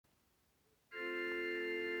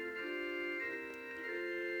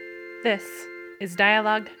This is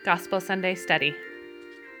Dialogue Gospel Sunday Study.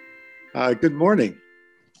 Good morning.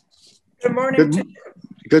 Good morning.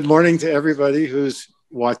 Good morning to everybody who's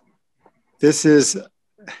watching. This is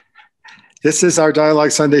our Dialogue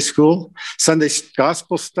Sunday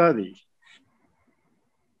Gospel Study,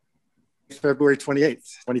 February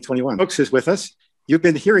 28th, 2021. Stokes is with us. You've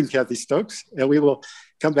been hearing Cathy Stokes, and we will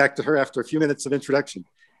come back to her after a few minutes of introduction.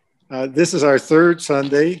 This is our third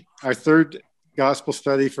Sunday, our third Gospel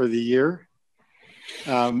Study for the year.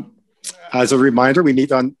 As a reminder, we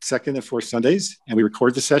meet on second and fourth Sundays, and we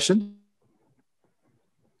record the session.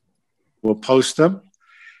 We'll post them.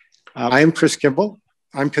 I am Chris Kimball.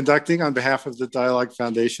 I'm conducting on behalf of the Dialogue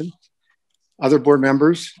Foundation. Other board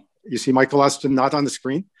members, you see Michael Austin not on the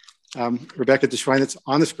screen, Rebecca DeSchweinitz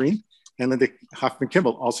on the screen, and Linda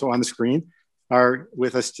Hoffman-Kimball also on the screen, are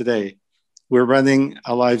with us today. We're running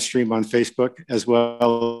a live stream on Facebook as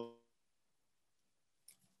well as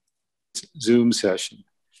Zoom session.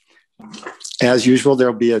 As usual,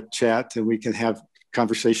 there'll be a chat and we can have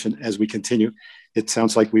conversation as we continue. It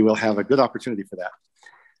sounds like we will have a good opportunity for that.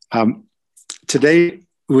 Today,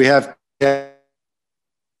 we have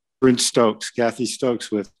Cathy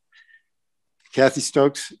Stokes with. Cathy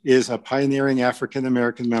Stokes is a pioneering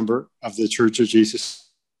African-American member of the Church of Jesus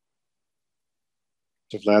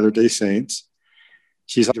of Latter-day Saints.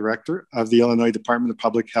 She's a director of the Illinois Department of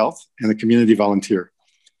Public Health and a community volunteer.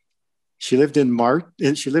 She lived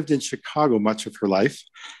in Chicago much of her life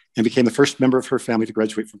and became the first member of her family to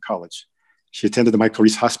graduate from college. She attended the Michael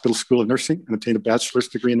Reese Hospital School of Nursing and obtained a bachelor's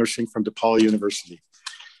degree in nursing from DePaul University.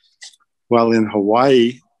 While in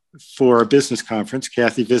Hawaii for a business conference,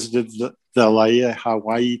 Cathy visited the Laie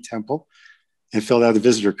Hawaii Temple and filled out a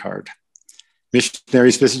visitor card.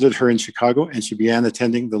 Missionaries visited her in Chicago and she began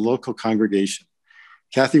attending the local congregation.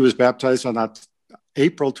 Cathy was baptized on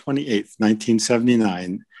April 28th,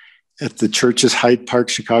 1979 at the church's Hyde Park,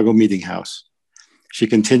 Chicago meeting house. She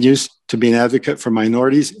continues to be an advocate for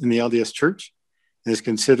minorities in the LDS Church and is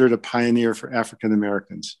considered a pioneer for African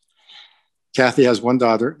Americans. Cathy has one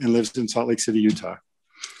daughter and lives in Salt Lake City, Utah.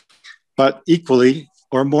 But equally,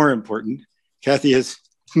 or more important, Cathy's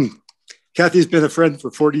been a friend for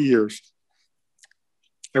 40 years.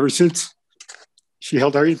 Ever since she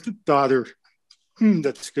held our infant daughter,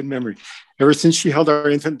 that's a good memory. Ever since she held our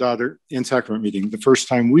infant daughter in sacrament meeting, the first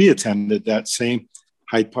time we attended that same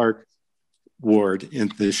Hyde Park ward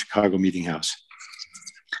in the Chicago meeting house.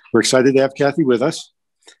 We're excited to have Cathy with us.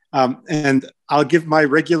 And I'll give my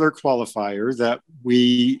regular qualifier that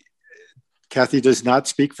Cathy does not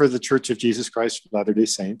speak for the Church of Jesus Christ of Latter-day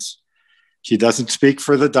Saints. She doesn't speak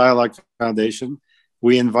for the Dialogue Foundation.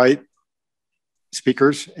 We invite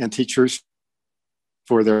speakers and teachers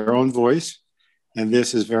for their own voice. And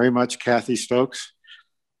this is very much Cathy Stokes.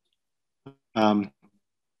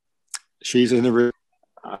 She's in the room.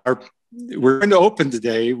 We're going to open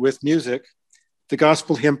today with music, the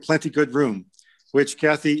gospel hymn, Plenty Good Room, which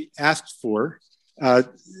Cathy asked for,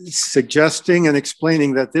 suggesting and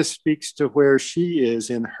explaining that this speaks to where she is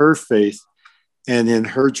in her faith and in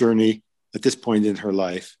her journey at this point in her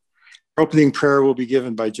life. Our opening prayer will be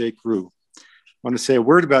given by Jake Rue. I want to say a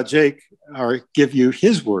word about Jake, or give you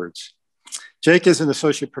his words. Jake is an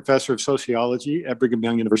associate professor of sociology at Brigham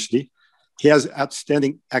Young University. He has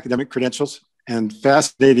outstanding academic credentials and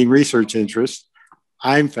fascinating research interests.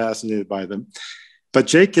 I'm fascinated by them. But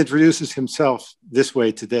Jake introduces himself this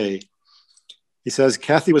way today. He says,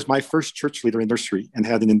 Cathy was my first church leader in nursery and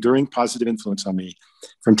had an enduring positive influence on me,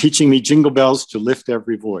 from teaching me jingle bells to lift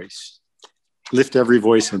every voice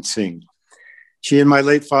and sing. She and my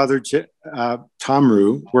late father, Tom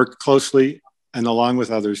Rue, worked closely and along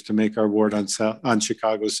with others to make our ward on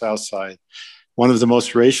Chicago's South Side one of the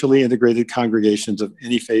most racially integrated congregations of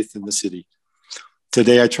any faith in the city.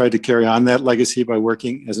 Today, I tried to carry on that legacy by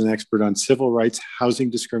working as an expert on civil rights housing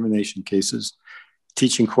discrimination cases,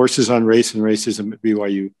 teaching courses on race and racism at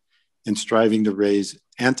BYU, and striving to raise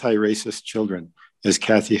anti-racist children, as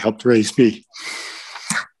Cathy helped raise me.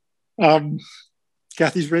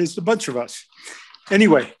 Cathy's raised a bunch of us.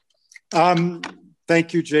 Anyway,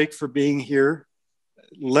 thank you, Jake, for being here.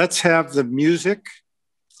 Let's have the music.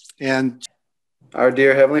 And our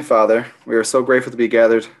dear Heavenly Father, we are so grateful to be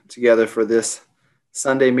gathered together for this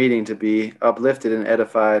Sunday meeting, to be uplifted and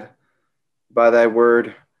edified by thy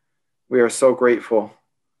word. We are so grateful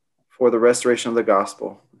for the restoration of the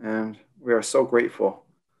gospel, and we are so grateful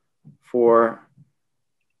for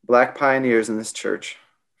Black pioneers in this church,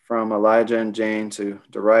 from Elijah and Jane to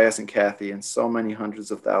Darius and Cathy, and so many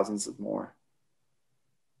hundreds of thousands of more.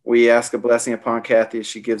 We ask a blessing upon Cathy as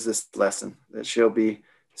she gives this lesson, that she'll be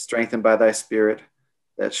strengthened by thy Spirit,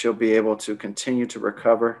 that she'll be able to continue to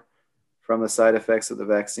recover from the side effects of the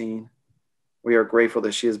vaccine. We are grateful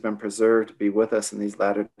that she has been preserved to be with us in these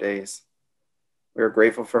latter days. We are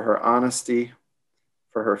grateful for her honesty,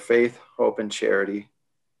 for her faith, hope, and charity,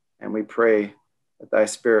 and we pray that thy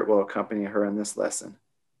Spirit will accompany her in this lesson.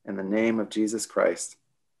 In the name of Jesus Christ,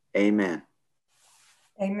 amen.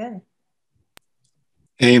 Amen.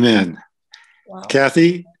 Amen. Wow.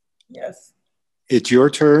 Cathy, Yes. it's your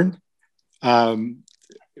turn.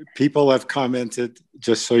 People have commented,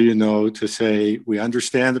 just so you know, to say, we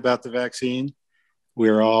understand about the vaccine.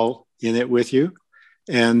 We're all in it with you,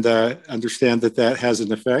 and understand that that has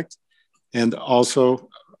an effect. And also,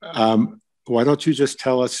 why don't you just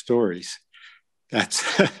tell us stories? That's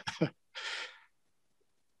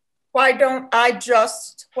Why don't I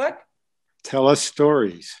just, what? Tell us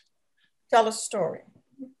stories. Tell a story.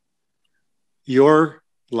 Your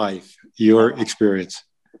life, your experience.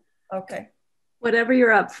 Okay. Whatever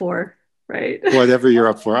you're up for, right? Whatever you're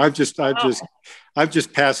up for. I'm just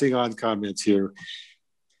passing on comments here.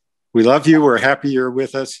 We love you. We're happy you're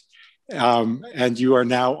with us. And you are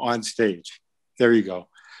now on stage. There you go.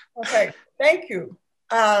 Okay. Thank you.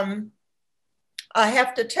 I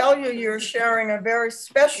have to tell you, you're sharing a very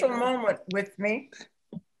special moment with me.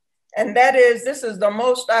 And that is, this is the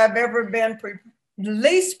most I've ever been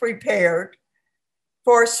least prepared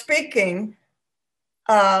for speaking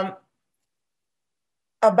about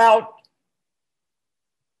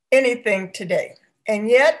anything today. And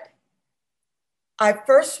yet, I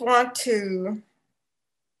first want to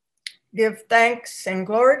give thanks and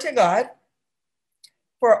glory to God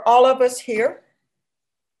for all of us here,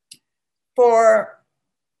 for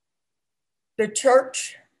the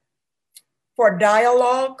church, for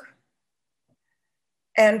dialogue,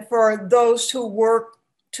 and for those who work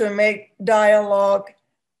to make dialogue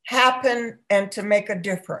happen and to make a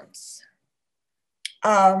difference.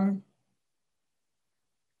 I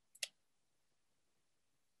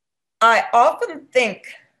often think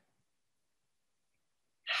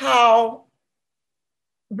how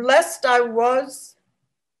blessed I was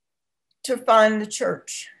to find the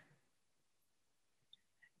church.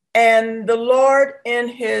 And the Lord, in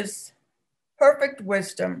his perfect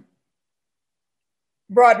wisdom,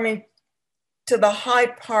 brought me to the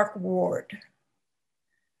Hyde Park ward,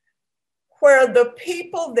 where the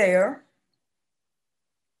people there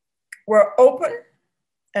were open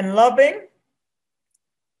and loving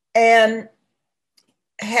and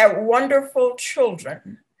had wonderful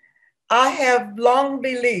children. I have long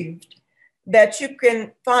believed that you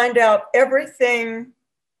can find out everything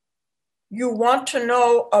you want to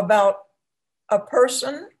know about a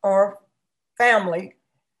person or family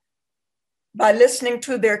by listening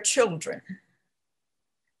to their children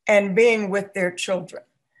and being with their children.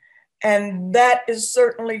 And that is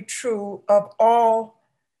certainly true of all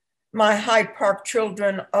my Hyde Park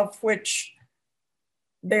children, of which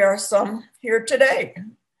there are some here today,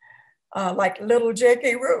 like little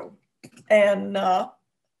J.K. Rue, and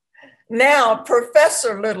now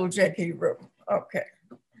Professor Little J.K. Rue. Okay.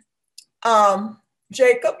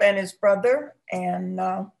 Jacob and his brother and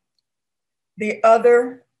the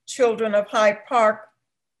other children of Hyde Park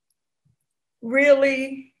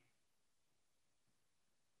really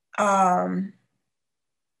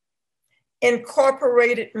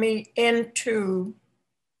incorporated me into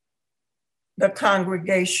the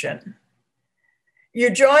congregation.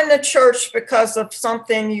 You join the church because of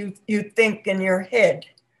something you think in your head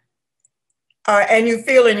and you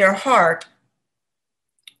feel in your heart.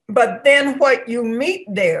 But then what you meet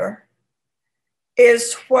there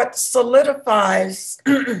is what solidifies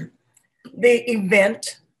the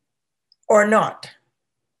event or not.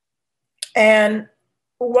 And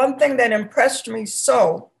one thing that impressed me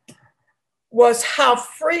so was how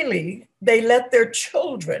freely they let their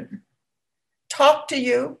children talk to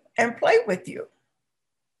you and play with you.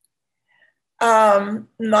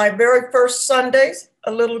 My very first Sundays,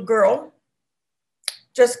 a little girl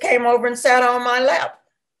just came over and sat on my lap.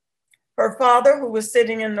 Her father, who was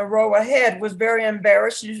sitting in the row ahead, was very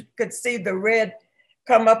embarrassed. You could see the red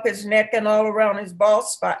come up his neck and all around his bald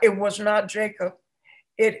spot. It was not Jacob.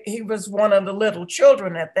 He was one of the little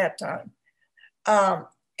children at that time.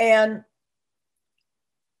 And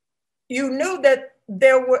you knew that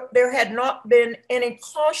there had not been any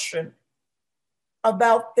caution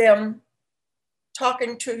about them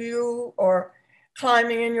talking to you or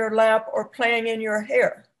climbing in your lap or playing in your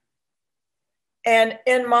hair. And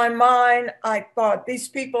in my mind, I thought, these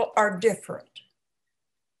people are different.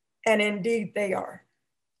 And indeed they are.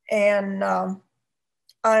 And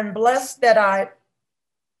I'm blessed that I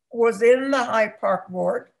was in the Hyde Park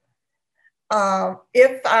ward.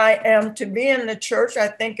 If I am to be in the church, I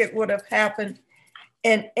think it would have happened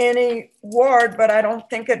in any ward, but I don't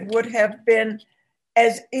think it would have been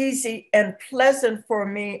as easy and pleasant for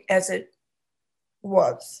me as it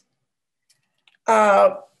was.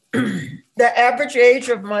 The average age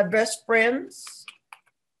of my best friends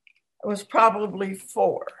was probably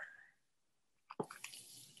 4.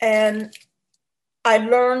 And I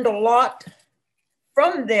learned a lot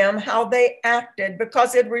from them, how they acted,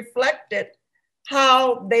 because it reflected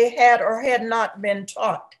how they had or had not been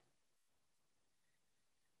taught.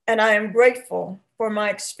 And I am grateful for my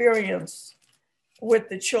experience with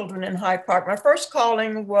the children in Hyde Park. My first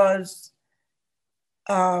calling was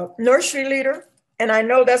nursery leader. And I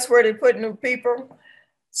know that's where they put new people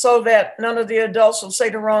so that none of the adults will say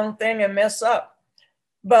the wrong thing and mess up.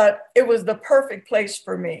 But it was the perfect place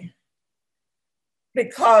for me,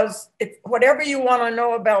 because whatever you want to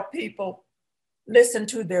know about people, listen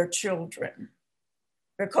to their children,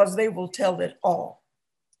 because they will tell it all,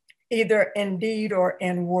 either in deed or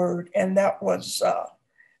in word. And that was a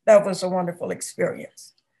wonderful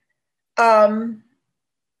experience. That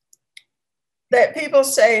people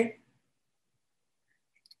say,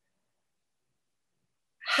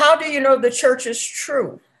 how do you know the church is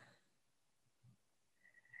true?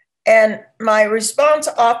 And my response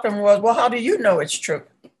often was, well, how do you know it's true?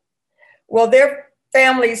 Well, their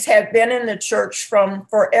families have been in the church from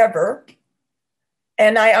forever,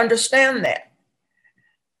 and I understand that.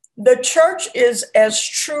 The church is as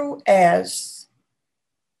true as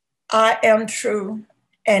I am true,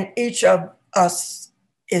 and each of us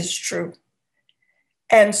is true.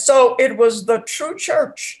 And so it was the true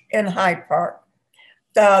church in Hyde Park.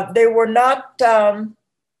 They were not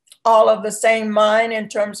all of the same mind in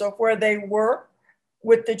terms of where they were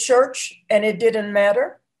with the church, and it didn't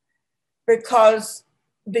matter, because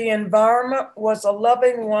the environment was a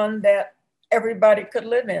loving one that everybody could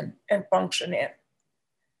live in and function in.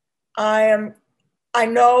 I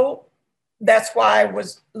know that's why I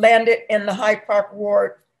was landed in the Hyde Park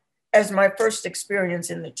ward as my first experience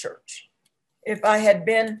in the church. If I had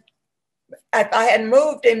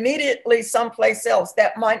moved immediately someplace else,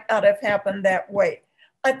 that might not have happened that way.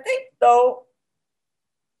 I think, though,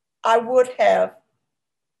 I would have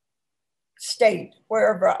stayed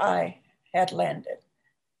wherever I had landed.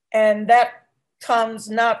 And that comes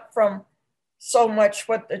not from so much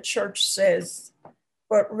what the church says,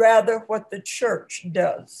 but rather what the church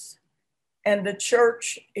does. And the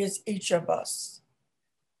church is each of us.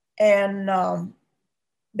 And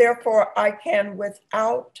therefore, I can,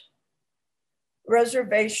 without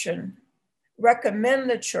reservation, recommend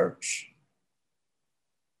the church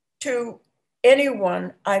to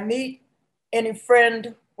anyone I meet, any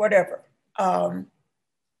friend, whatever.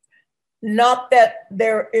 Not that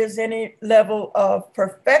there is any level of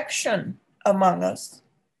perfection among us,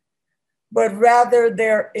 but rather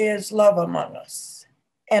there is love among us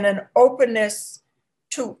and an openness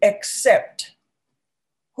to accept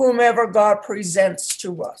whomever God presents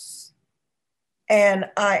to us.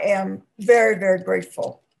 And I am very, very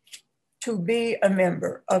grateful to be a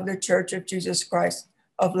member of the Church of Jesus Christ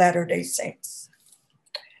of Latter-day Saints.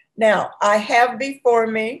 Now, I have before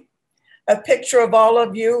me a picture of all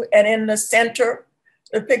of you, and in the center,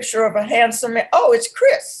 the picture of a handsome man. Oh, it's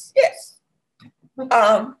Chris, yes.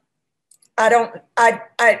 My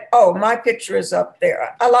picture is up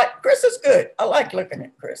there. Chris is good. I like looking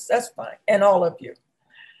at Chris, that's fine, and all of you.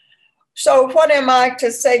 So what am I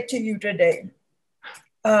to say to you today?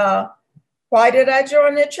 Why did I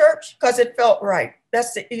join the church? Because it felt right.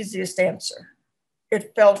 That's the easiest answer.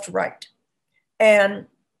 It felt right. And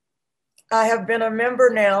I have been a member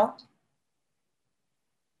now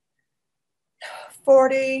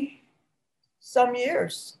 40 some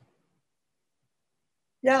years.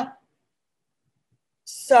 Yeah.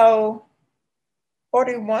 So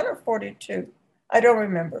 41 or 42, I don't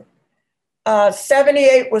remember.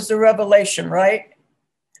 78 was the revelation, right?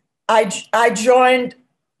 I joined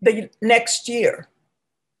the next year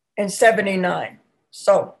in 79.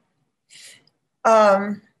 So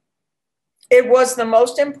it was the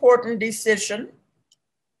most important decision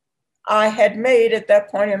I had made at that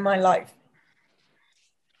point in my life.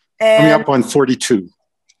 And coming up on 42.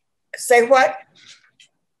 Say what?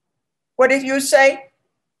 What did you say?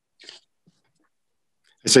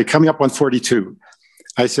 I say coming up on 42.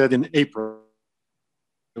 I said in April,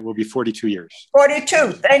 it will be 42 years.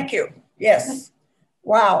 42, thank you. Yes.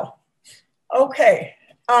 Wow. Okay.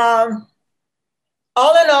 All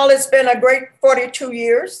in all, it's been a great 42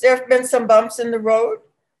 years. There have been some bumps in the road.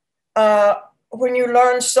 When you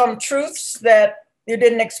learn some truths that you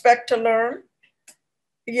didn't expect to learn,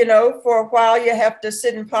 for a while you have to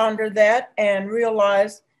sit and ponder that and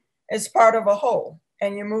realize it's part of a whole,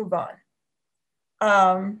 and you move on.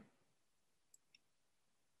 I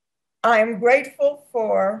am grateful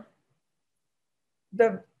for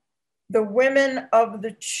the women of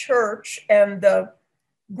the church and the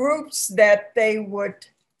groups that they would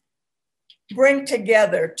bring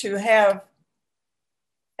together to have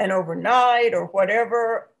an overnight or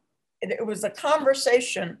whatever. It was a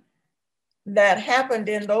conversation that happened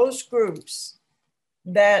in those groups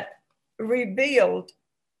that revealed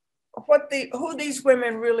who these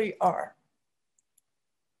women really are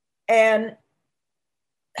and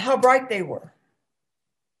how bright they were.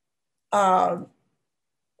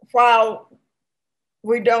 While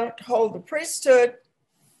we don't hold the priesthood,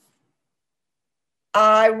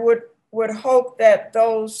 I would hope that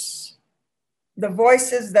the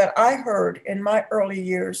voices that I heard in my early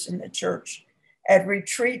years in the church at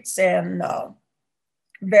retreats and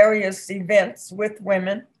various events with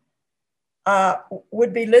women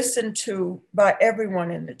would be listened to by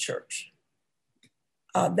everyone in the church.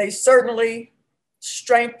 They certainly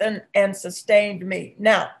strengthened and sustained me.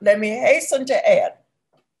 Now, let me hasten to add,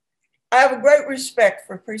 I have a great respect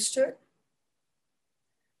for priesthood.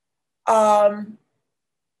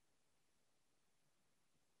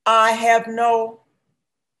 I have no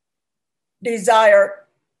desire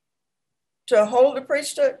to hold the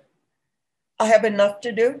priesthood. I have enough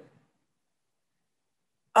to do.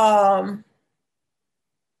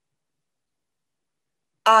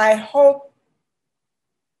 I hope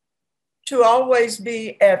to always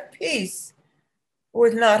be at peace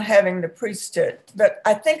with not having the priesthood. But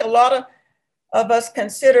I think a lot of us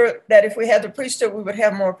consider that if we had the priesthood, we would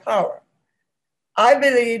have more power. I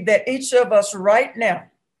believe that each of us right now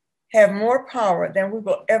have more power than we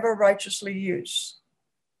will ever righteously use.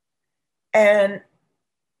 And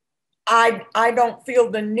I don't feel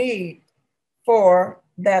the need for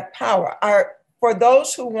that power. For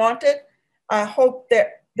those who want it, I hope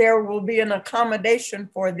that there will be an accommodation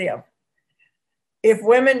for them. If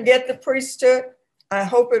women get the priesthood, I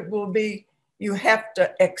hope it will be, you have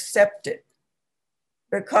to accept it,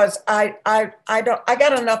 because I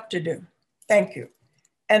got enough to do. Thank you.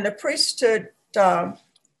 And the priesthood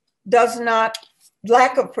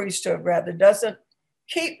lack of priesthood rather, doesn't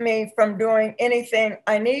keep me from doing anything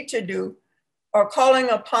I need to do or calling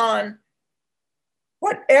upon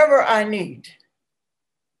whatever I need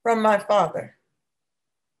from my Father,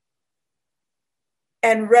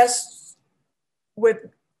 and rest with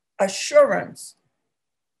assurance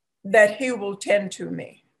that He will tend to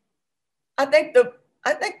me. I think the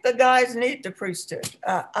guys need the priesthood.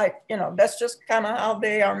 That's just kind of how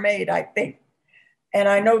they are made, I think. And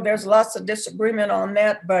I know there's lots of disagreement on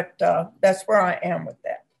that, but that's where I am with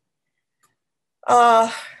that.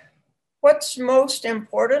 What's most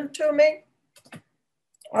important to me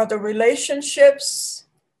are the relationships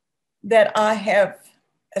that I have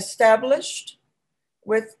established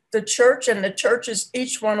with the church, and the church is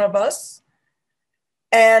each one of us,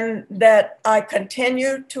 and that I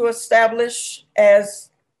continue to establish as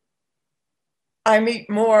I meet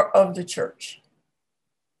more of the church.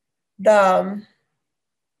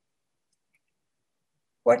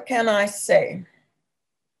 What can I say?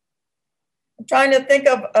 I'm trying to think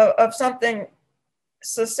of something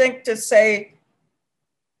succinct to say.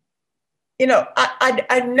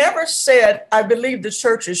 I never said I believe the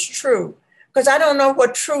church is true, because I don't know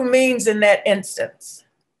what true means in that instance.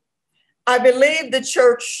 I believe the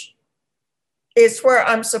church is where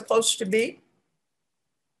I'm supposed to be.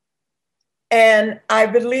 And I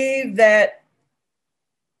believe that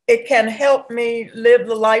it can help me live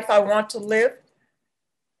the life I want to live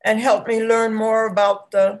and help me learn more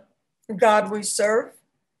about the God we serve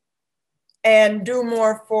and do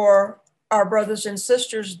more for our brothers and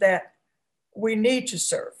sisters that we need to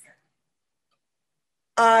serve.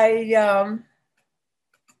 I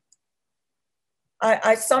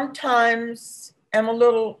sometimes am a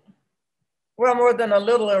little, well, more than a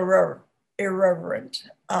little irreverent.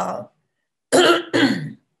 But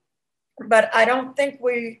I don't think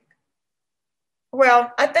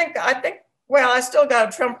I still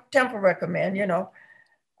got a temper recommend,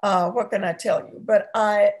 what can I tell you? But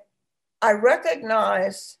I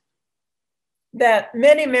recognize that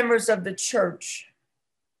many members of the church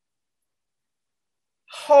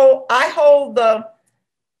I hold the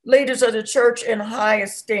leaders of the church in high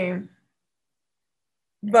esteem,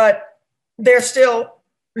 but they're still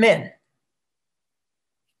men.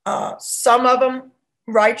 Some of them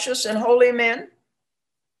righteous and holy men.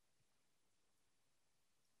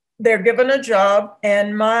 They're given a job,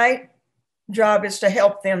 and my job is to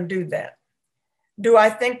help them do that. Do I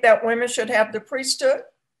think that women should have the priesthood?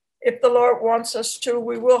 If the Lord wants us to,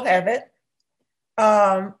 we will have it.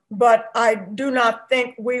 But I do not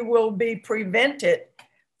think we will be prevented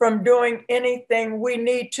from doing anything we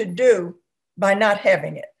need to do by not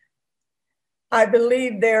having it. I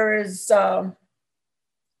believe there is, you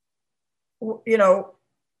know,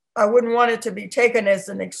 I wouldn't want it to be taken as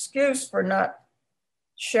an excuse for not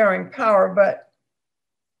sharing power, but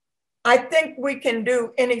I think we can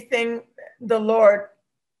do anything the Lord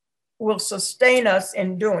will sustain us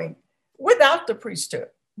in doing without the priesthood.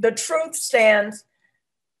 The truth stands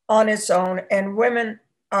on its own, and women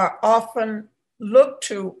are often looked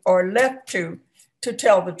to or left to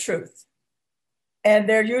tell the truth. And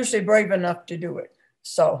they're usually brave enough to do it.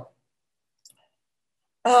 So,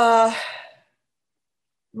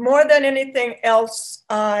 more than anything else,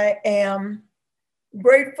 I am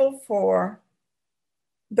grateful for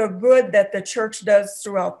the good that the church does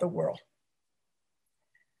throughout the world.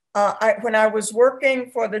 When I was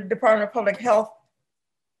working for the Department of Public Health,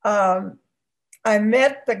 I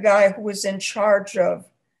met the guy who was in charge of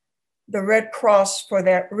the Red Cross for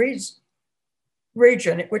that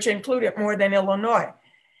region, which included more than Illinois.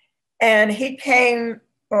 And he came,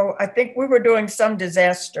 I think we were doing some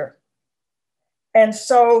disaster. And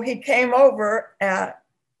so he came over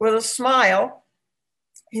with a smile.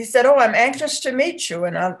 He said, "Oh, I'm anxious to meet you."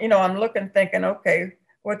 And I'm looking, thinking, okay,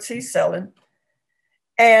 what's he selling?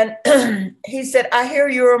 And he said, "I hear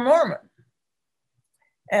you're a Mormon."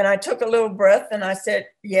 And I took a little breath and I said,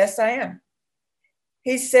 "Yes, I am."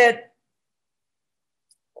 He said,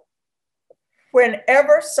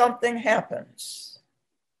 "Whenever something happens,"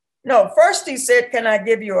 no, first he said, "Can I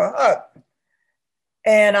give you a hug?"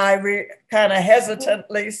 And I kind of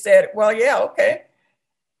hesitantly said, "Well, yeah, okay."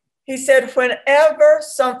 He said, "Whenever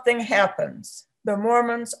something happens, the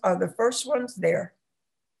Mormons are the first ones there.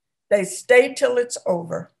 They stay till it's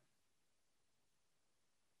over."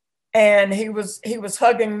 And he was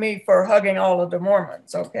hugging me for hugging all of the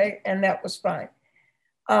Mormons, okay? And that was fine.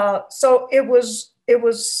 So it was, it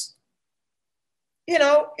was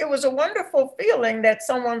a wonderful feeling that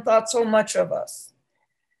someone thought so much of us.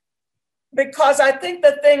 Because I think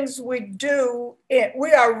the things we do,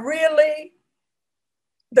 we are really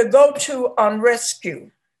the go-to on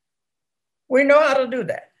rescue. We know how to do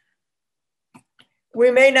that.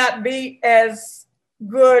 We may not be as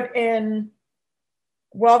good in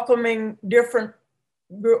welcoming different,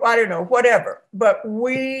 I don't know, whatever, but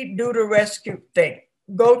we do the rescue thing.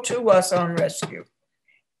 Go to us on rescue.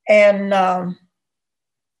 And I'm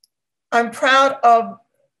proud of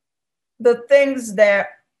the things that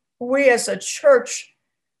we as a church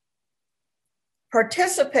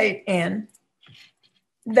participate in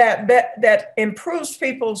that improves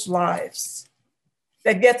people's lives,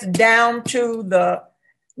 that gets down to the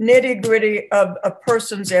nitty-gritty of a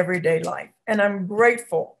person's everyday life. And I'm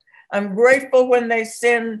grateful. I'm grateful when they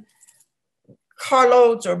send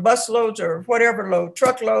carloads or busloads or whatever load,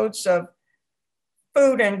 truckloads of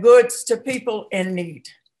food and goods to people in need.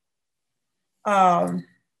 And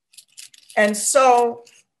so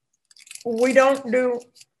we don't do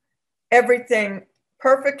everything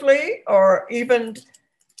perfectly or even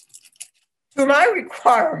to my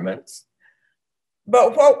requirements,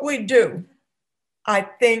 but what we do, I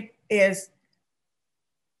think, is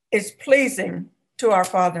pleasing to our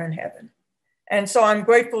Father in heaven. And so I'm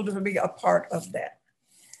grateful to be a part of that.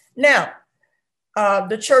 Now,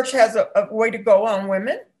 the church has a way to go on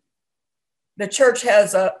women. The church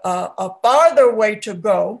has a farther way to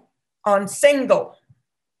go on single.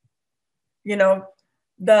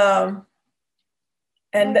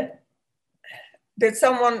 Did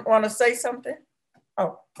someone want to say something?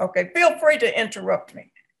 Oh, okay. Feel free to interrupt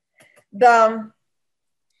me.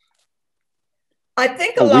 I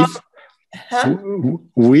think a lot.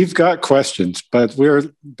 We've got questions, but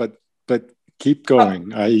keep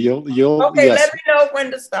going. You'll okay. Yes. Let me know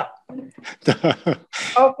when to stop.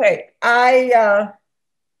 Okay,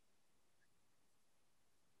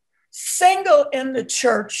 single in the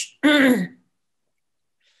church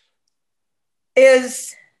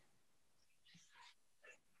is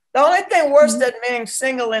the only thing worse than being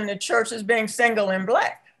single in the church is being single in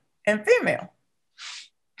Black and female.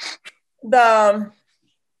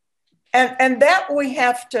 And that we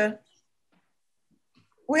have to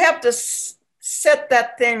set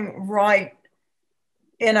that thing right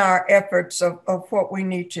in our efforts of what we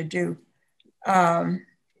need to do.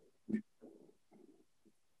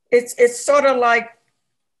 It's sort of like,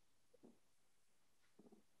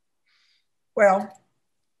 well,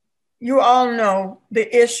 you all know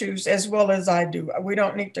the issues as well as I do. We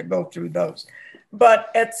don't need to go through those. But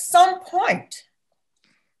at some point,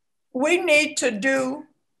 we need to do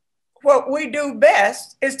what we do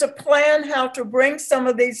best, is to plan how to bring some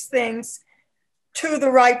of these things to the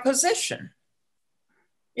right position.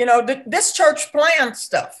 You know, this church plan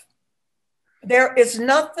stuff, there is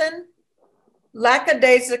nothing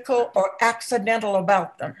lackadaisical or accidental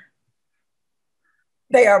about them.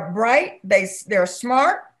 They are bright, they're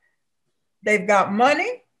smart, they've got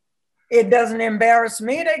money. It doesn't embarrass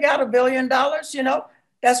me. They got $1 billion, you know.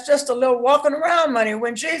 That's just a little walking around money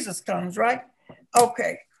when Jesus comes, right?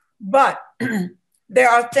 Okay, but there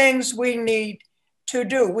are things we need to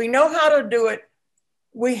do. We know how to do it.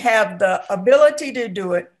 We have the ability to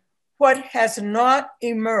do it. What has not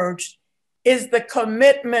emerged is the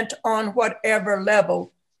commitment on whatever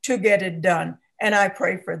level to get it done. And I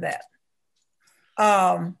pray for that.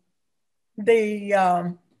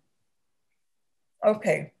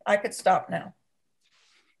 Okay, I could stop now.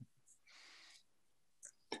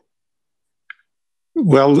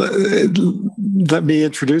 Well, let me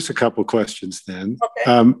introduce a couple questions then.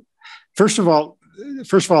 Okay. First of all,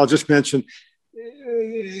 I'll just mention,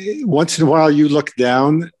 once in a while you look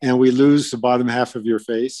down and we lose the bottom half of your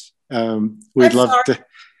face. We'd love to.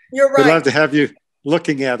 You're right. We'd love to have you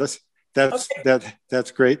looking at us. That's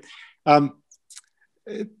great.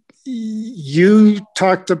 You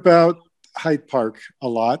talked about Hyde Park a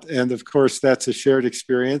lot, and of course that's a shared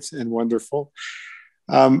experience and wonderful.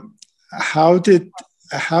 How did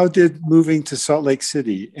moving to Salt Lake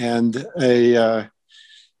City and a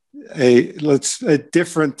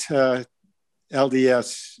different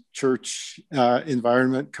LDS church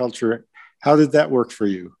environment, culture, how did that work for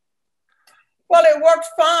you? Well, it worked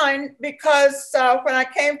fine because when I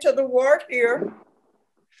came to the ward here,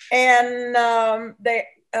 and the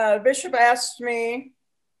bishop asked me,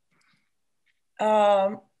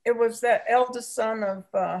 it was the eldest son of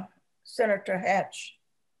Senator Hatch,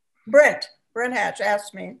 Brent Hatch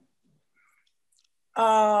asked me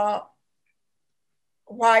why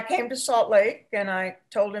I came to Salt Lake, and I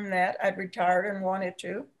told him that I'd retired and wanted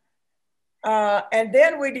to. And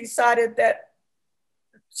then we decided that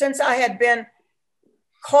since I had been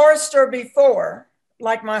chorister before,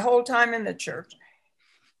 like my whole time in the church,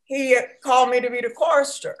 he called me to be the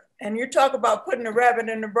chorister. And you talk about putting a rabbit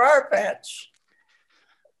in the briar patch.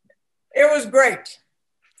 It was great.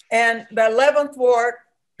 And the 11th ward,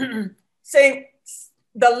 the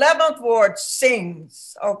 11th ward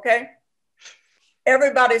sings, okay?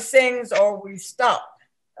 Everybody sings or we stop,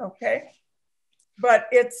 okay? But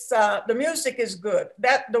it's, the music is good.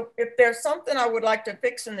 If there's something I would like to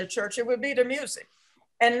fix in the church, it would be the music.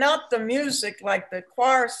 And not the music like the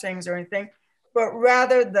choir sings or anything, but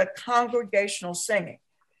rather the congregational singing.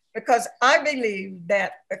 Because I believe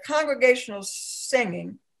that the congregational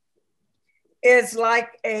singing is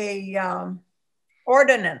like a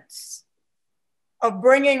ordinance of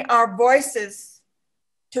bringing our voices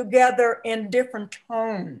together in different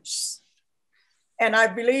tones. And I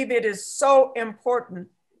believe it is so important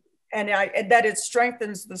and that it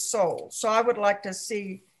strengthens the soul. So I would like to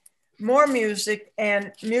see more music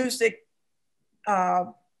and music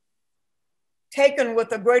taken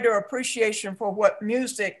with a greater appreciation for what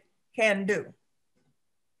music can do,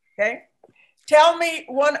 okay? Tell me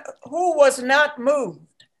who was not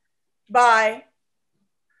moved by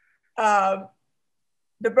the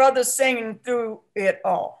brothers singing through it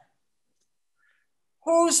all.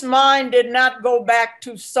 Whose mind did not go back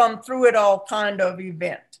to some through it all kind of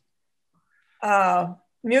event?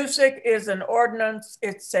 Music is an ordinance.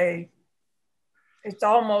 It's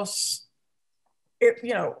almost,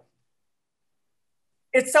 you know,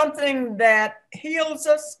 it's something that heals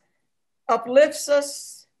us, uplifts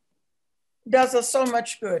us, does us so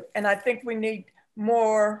much good. And I think we need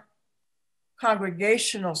more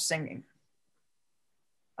congregational singing.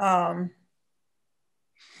 That's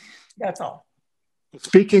all.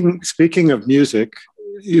 Speaking of music,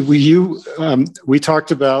 we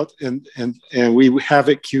talked about and we have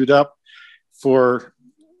it queued up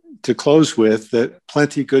to close with that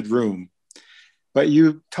Plenty Good Room. But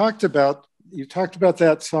you talked about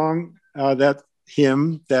that song, that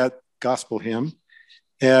hymn, that gospel hymn,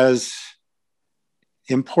 as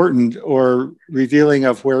important or revealing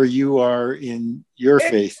of where you are in your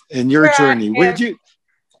faith and your journey. Would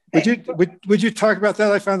you talk about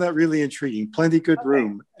that? I found that really intriguing. Plenty Good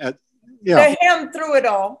Room. The hymn Through It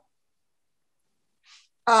All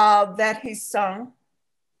that he sung,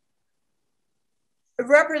 it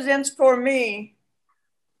represents for me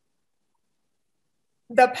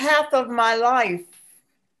the path of my life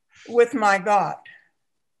with my God.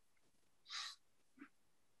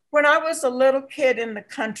 When I was a little kid in the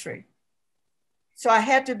country, so I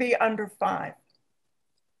had to be under 5,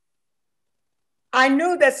 I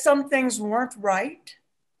knew that some things weren't right.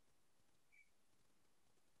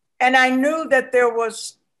 And I knew that there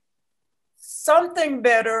was something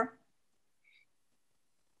better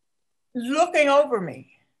looking over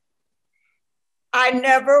me. I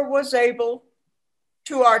never was able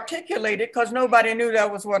to articulate it because nobody knew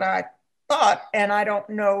that was what I thought, and I don't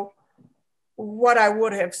know what I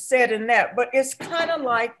would have said in that, but it's kind of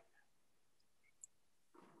like,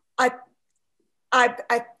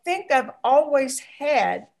 I think I've always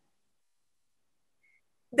had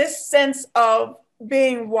this sense of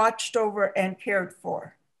being watched over and cared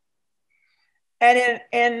for. And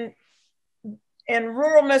in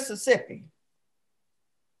rural Mississippi,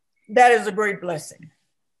 that is a great blessing.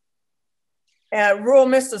 Rural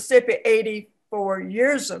Mississippi 84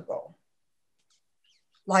 years ago,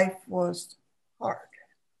 life was hard.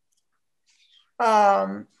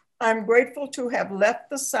 I'm grateful to have left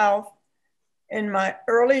the South in my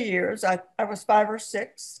early years. I was 5 or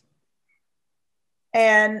 6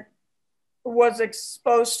 and was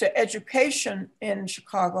exposed to education in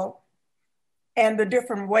Chicago and the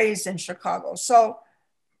different ways in Chicago. So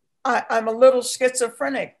I'm a little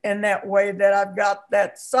schizophrenic in that way, that I've got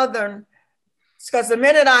that Southern, because the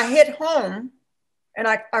minute I hit home, and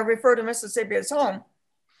I refer to Mississippi as home,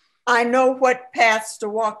 I know what paths to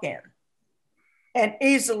walk in and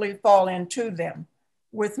easily fall into them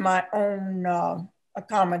with my own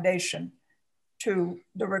accommodation to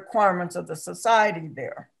the requirements of the society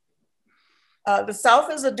there. The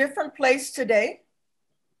South is a different place today.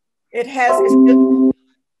 It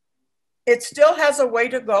still has a way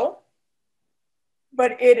to go,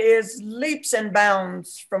 but it is leaps and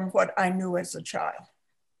bounds from what I knew as a child.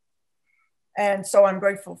 And so I'm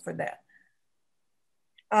grateful for that.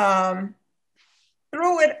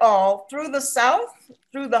 Through it all, through the South,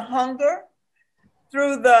 through the hunger,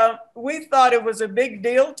 we thought it was a big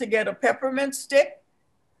deal to get a peppermint stick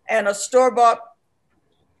and a store-bought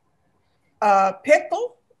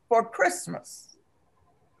pickle for Christmas.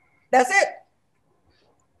 That's it.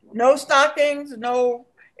 No stockings,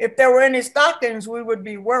 if there were any stockings, we would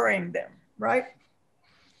be wearing them, right?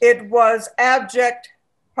 It was abject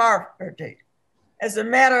poverty. As a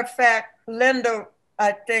matter of fact, Linda,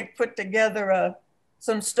 I think, put together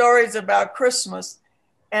some stories about Christmas,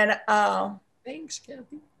 and Thanks,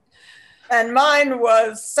 Cathy. And mine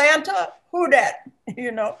was Santa, who dat,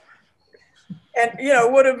 And,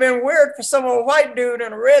 it would have been weird for some old white dude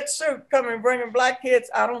in a red suit coming bringing black kids.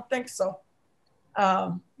 I don't think so.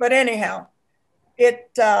 But anyhow, it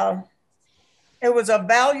was a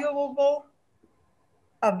valuable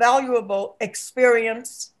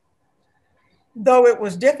experience, though it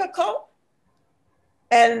was difficult.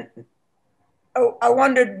 And I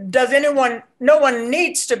wondered, no one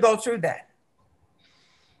needs to go through that.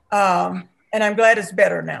 And I'm glad it's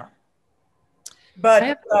better now. But I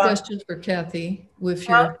have a question for Cathy.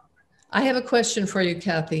 I have a question for you,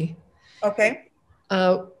 Cathy. Okay.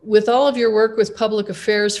 With all of your work with public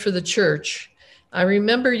affairs for the church, I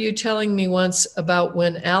remember you telling me once about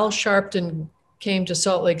when Al Sharpton came to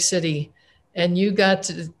Salt Lake City and you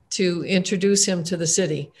got to introduce him to the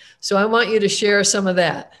city. So I want you to share some of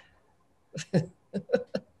that.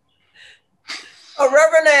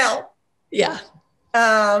 Reverend Al. Yeah.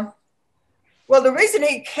 Well, the reason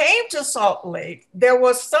he came to Salt Lake, there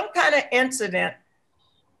was some kind of incident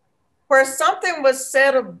where something was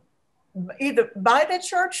said either by the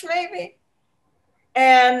church maybe,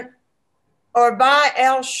 or by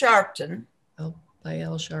Al Sharpton. Oh, by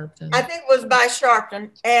Al Sharpton. I think it was by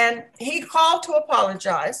Sharpton, and he called to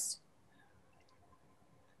apologize.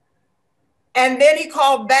 And then he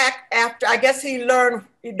called back after, I guess he learned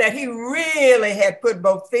that he really had put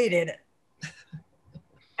both feet in it.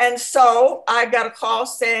 And so I got a call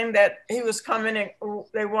saying that he was coming and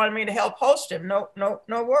they wanted me to help host him. No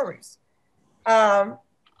worries.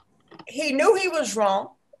 He knew he was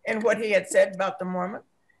wrong in what he had said about the Mormon,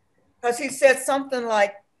 because he said something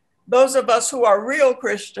like, those of us who are real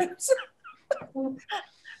Christians,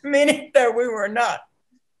 meaning that we were not.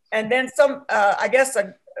 And then I guess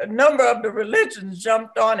a number of the religions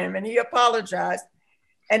jumped on him and he apologized.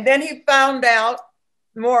 And then he found out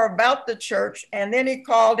more about the church, and then he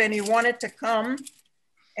called and he wanted to come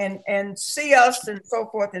and see us and so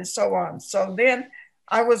forth and so on. So then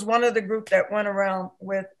I was one of the group that went around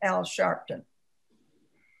with Al Sharpton.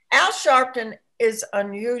 Al Sharpton is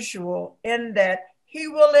unusual in that he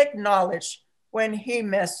will acknowledge when he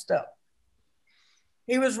messed up.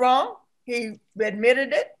 He was wrong, he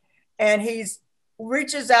admitted it, and he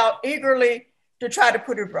reaches out eagerly to try to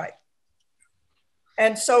put it right.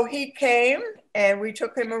 And so he came and we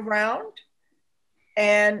took him around,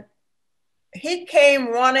 and he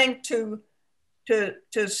came wanting to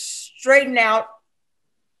straighten out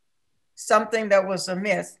something that was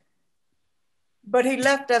amiss, but he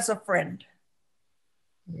left as a friend.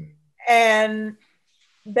 And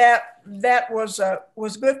that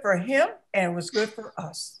was good for him and was good for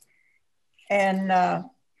us. And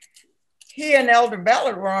he and Elder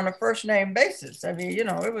Ballard were on a first name basis. I mean,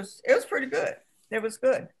 it was pretty good. It was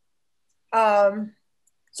good.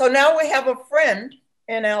 So now we have a friend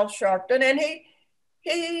in Al Sharpton, and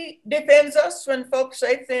he defends us when folks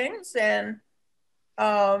say things, and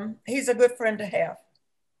he's a good friend to have.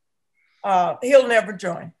 He'll never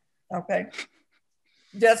join, okay?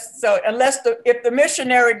 Just so, if the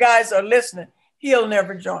missionary guys are listening, he'll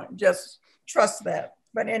never join. Just trust that.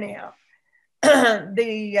 But anyhow,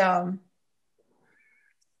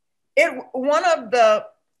 one of the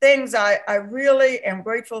things I really am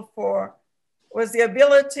grateful for was the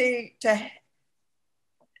ability to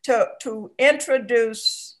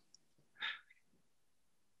introduce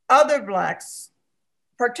other Blacks,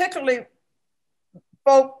 particularly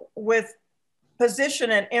folk with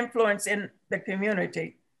position and influence in the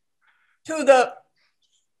community, to the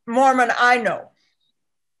Mormon I know,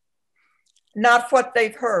 not what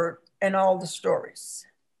they've heard in all the stories.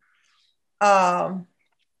 And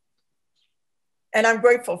I'm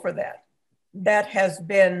grateful for that. That has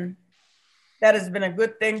been a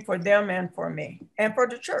good thing for them and for me and for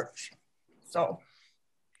the church. So,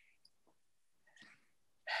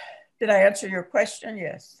 did I answer your question?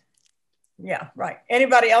 Yes. Yeah, right.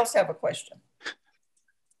 Anybody else have a question?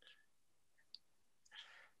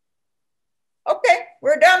 Okay,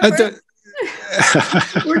 we're done.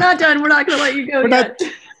 We're not done. We're not going to let you go yet.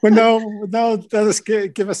 Well, no.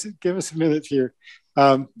 Give us a minute here.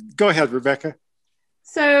 Go ahead, Rebecca.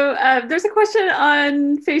 So there's a question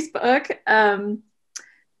on Facebook and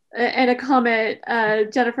a comment.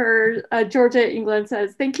 Jennifer, Georgia, England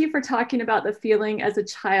says, "Thank you for talking about the feeling as a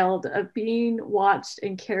child of being watched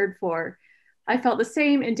and cared for. I felt the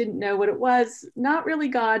same and didn't know what it was. Not really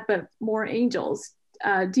God, but more angels.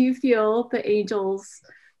 Do you feel the angels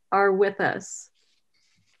are with us?"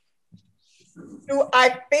 Do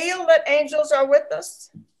I feel that angels are with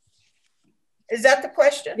us? Is that the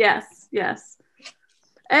question? Yes.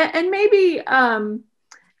 And maybe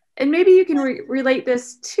you can relate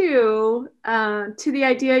this to the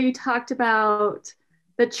idea you talked about,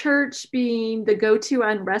 the church being the go-to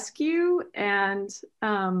on rescue, and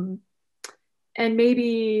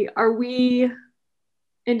maybe are we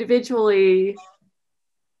individually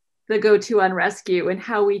the go-to on rescue, and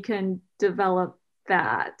how we can develop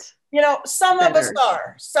that. Some of us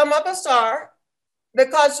are,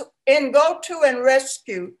 because in go-to and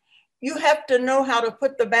rescue, you have to know how to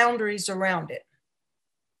put the boundaries around it.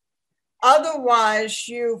 Otherwise,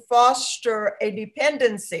 you foster a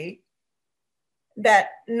dependency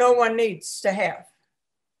that no one needs to have.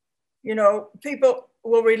 People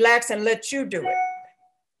will relax and let you do it.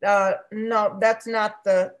 No, that's not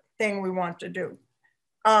the thing we want to do.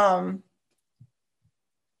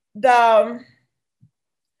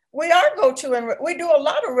 We are go-to, and we do a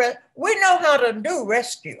lot of we know how to do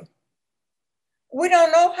rescue. We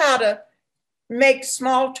don't know how to make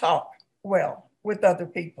small talk well with other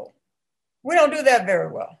people. We don't do that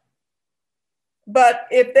very well. But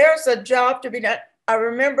if there's a job to be done, I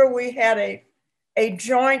remember we had a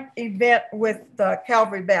joint event with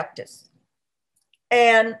Calvary Baptist,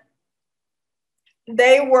 and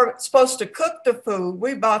they were supposed to cook the food.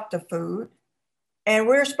 We bought the food, and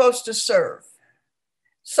we were supposed to serve.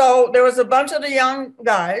 So there was a bunch of the young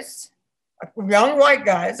guys, young white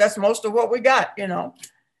guys. That's most of what we got,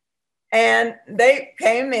 And they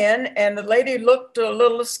came in, and the lady looked a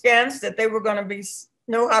little askance that they were going to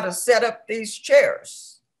know how to set up these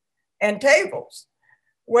chairs and tables.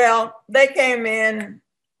 Well, they came in,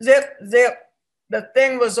 zip, zip. The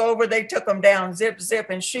thing was over. They took them down, zip,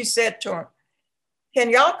 zip. And she said to them,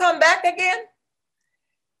 "Can y'all come back again?"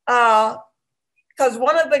 Because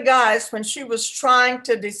one of the guys, when she was trying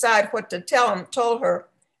to decide what to tell him, told her,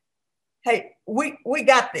 "Hey, we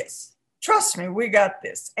got this. Trust me, we got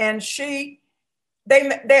this." And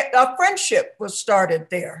a friendship was started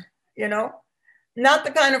there, not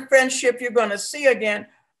the kind of friendship you're going to see again,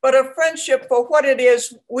 but a friendship for what it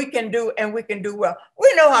is we can do, and we can do well.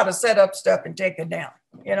 We know how to set up stuff and take it down,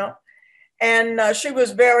 And she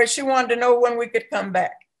wanted to know when we could come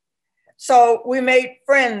back. So we made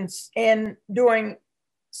friends in doing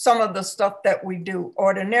some of the stuff that we do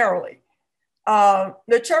ordinarily.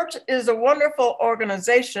 The church is a wonderful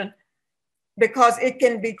organization because it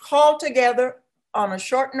can be called together on a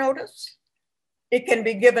short notice. It can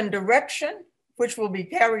be given direction, which will be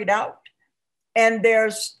carried out. And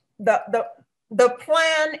there's the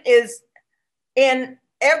plan is in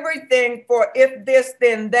everything for if this,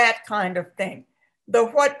 then that kind of thing. The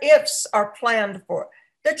what ifs are planned for.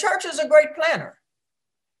 The church is a great planner.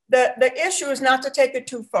 the issue is not to take it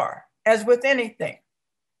too far, as with anything.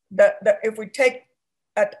 If we take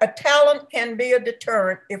a talent can be a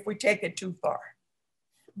deterrent if we take it too far.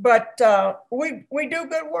 But we do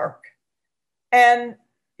good work. And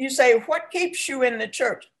you say, what keeps you in the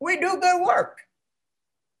church? We do good work.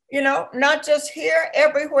 You know, not just here,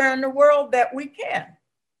 everywhere in the world that we can.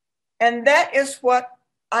 And that is what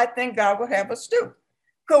I think God would have us do.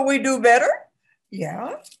 Could we do better?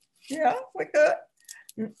 Yeah, we could.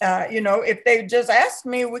 You know, if they just asked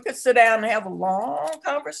me, we could sit down and have a long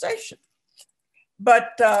conversation.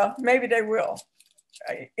 But maybe they will.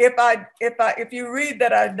 If you read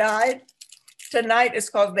that I died tonight, it's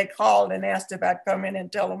because they called and asked if I'd come in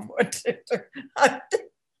and tell them what to do.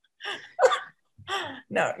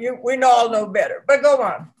 No, we all know better. But go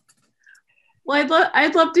on. Well,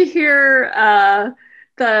 I'd love to hear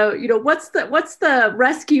what's the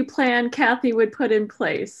rescue plan Cathy would put in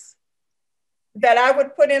place? That I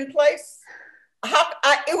would put in place?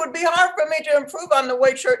 It would be hard for me to improve on the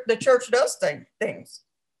way the church does things.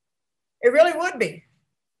 It really would be.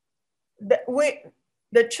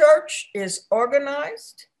 The church is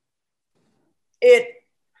organized. It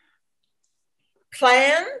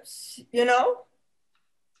plans, you know.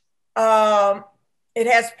 It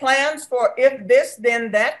has plans for if this,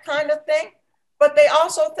 then that kind of thing, but they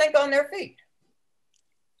also think on their feet.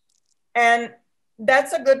 And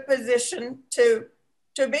that's a good position to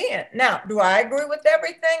be in. Now, do I agree with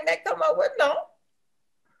everything they come up with? No.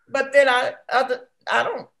 But then I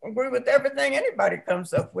don't agree with everything anybody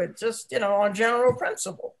comes up with, just, you know, on general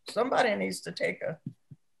principle. Somebody needs to take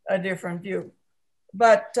a different view.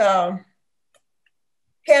 But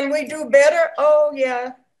can we do better? Oh,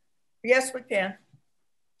 yeah. Yes, we can.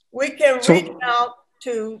 We can reach out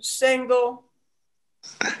to single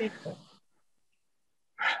people.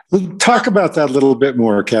 Talk about that a little bit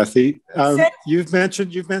more, Cathy. You've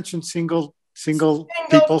mentioned single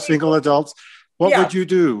people, single adults. What would you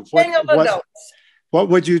do? Single adults. What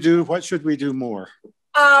would you do? What should we do more?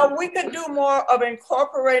 We could do more of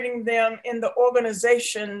incorporating them in the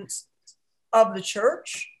organizations of the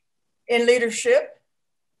church, in leadership,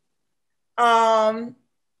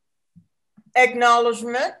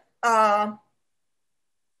 acknowledgement.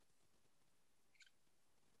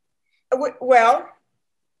 Well,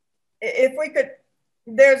 if we could,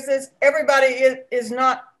 there's this, everybody is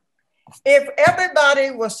not, if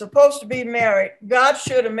everybody was supposed to be married, God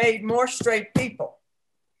should have made more straight people.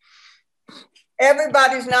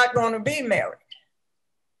 Everybody's not going to be married.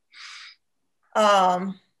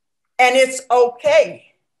 And it's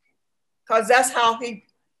okay, because that's how he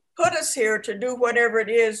put us here, to do whatever it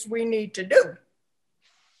is we need to do.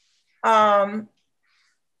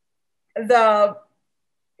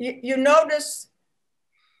 You notice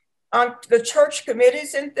on the church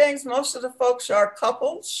committees and things, most of the folks are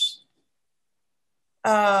couples.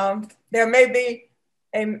 There may be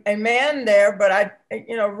a man there, but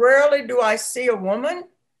rarely do I see a woman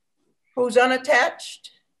who's unattached,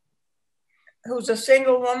 who's a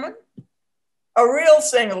single woman, a real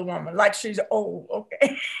single woman, like she's old,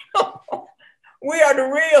 okay? We are the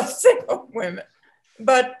real single women.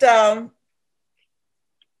 But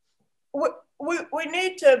we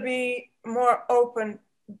need to be more open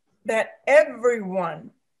that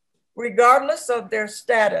everyone, regardless of their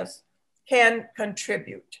status, can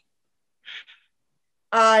contribute.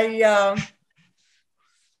 I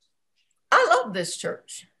love this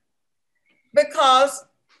church because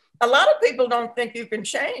a lot of people don't think you can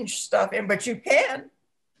change stuff, but you can.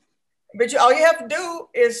 But all you have to do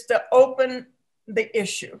is to open the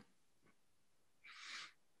issue.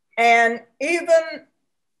 And even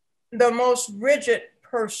the most rigid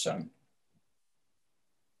person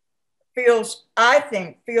feels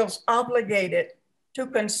obligated to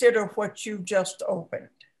consider what you just opened.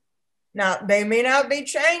 Now, they may not be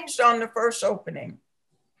changed on the first opening,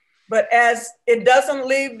 but as it doesn't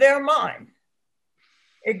leave their mind,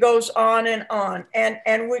 it goes on and on. And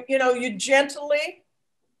you gently,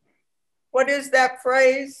 what is that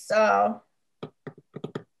phrase?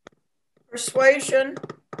 Persuasion,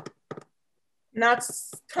 not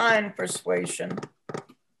kind persuasion.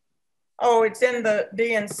 Oh, it's in the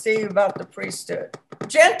D&C about the priesthood.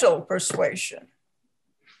 Gentle persuasion.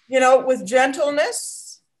 With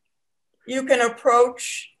gentleness, you can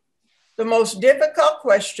approach the most difficult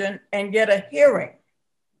question and get a hearing.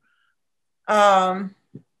 The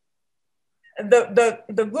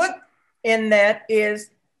good in that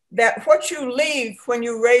is that what you leave when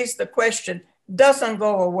you raise the question doesn't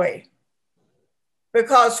go away.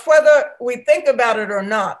 Because whether we think about it or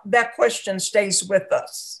not, that question stays with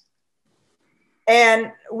us.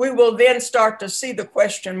 And we will then start to see the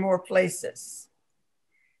question more places.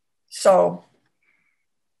 So,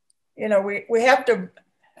 you know, we have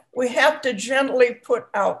to gently put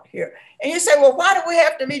out here. And you say, well, why do we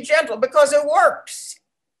have to be gentle? Because it works.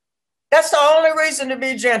 That's the only reason to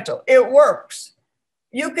be gentle. It works.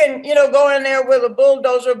 You can, you know, go in there with a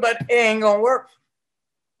bulldozer, but it ain't gonna work.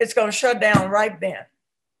 It's gonna shut down right then.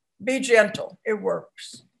 Be gentle, it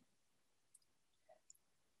works.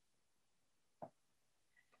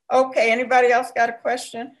 Okay, anybody else got a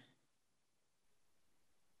question?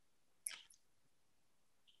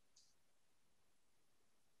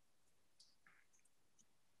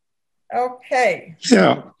 Okay.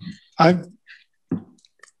 Yeah, I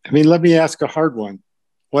mean, let me ask a hard one.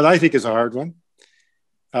 What I think is a hard one.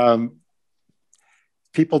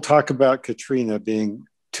 People talk about Katrina being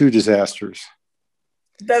two disasters.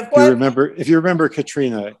 If you remember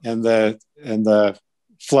Katrina and the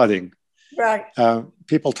flooding, right?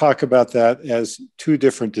 People talk about that as two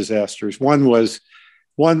different disasters. One was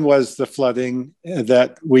the flooding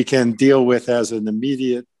that we can deal with as an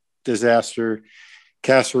immediate disaster,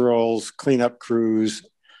 casseroles, cleanup crews.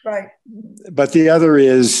 Right. But the other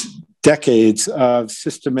is decades of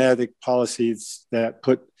systematic policies that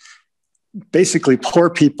put basically poor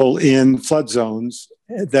people in flood zones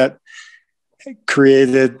that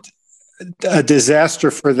created a disaster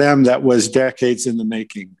for them that was decades in the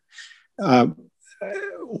making.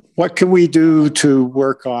 What can we do to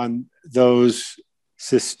work on those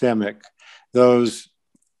those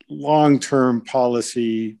long-term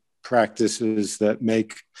policy practices that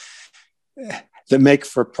make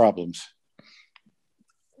for problems?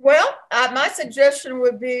 Well, my suggestion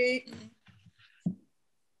would be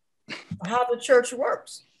how the church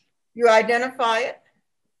works. You identify it.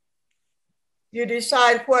 You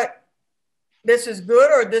decide what this is good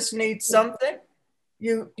or this needs something.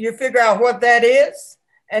 You figure out what that is,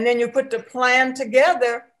 and then you put the plan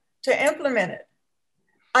together to implement it.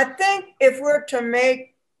 I think if we're to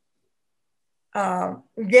make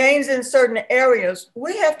gains in certain areas,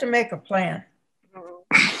 we have to make a plan.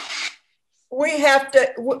 We have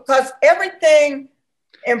to, because everything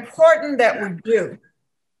important that we do,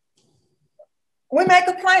 we make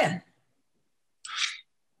a plan.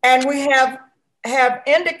 And we have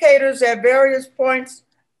indicators at various points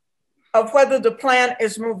of whether the plan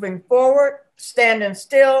is moving forward, standing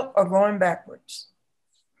still, or going backwards.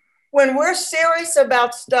 When we're serious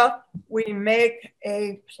about stuff, we make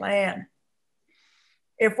a plan.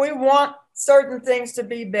 If we want certain things to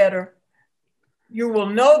be better, you will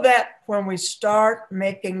know that when we start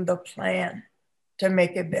making the plan to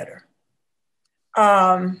make it better.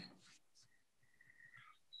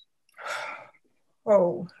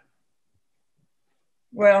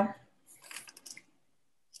 Well,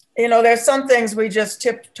 you know, there's some things we just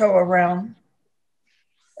tiptoe around,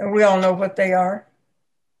 and we all know what they are.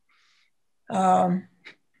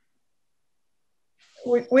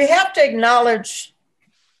 We have to acknowledge,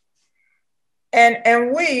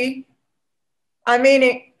 and we,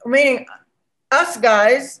 meaning us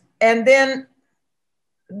guys, and then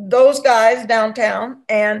those guys downtown,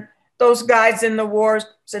 and those guys in the wards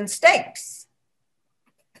and stakes.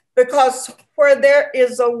 Because where there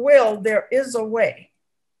is a will, there is a way,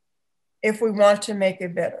 if we want to make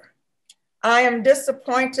it better. I am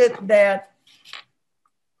disappointed that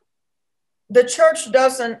the church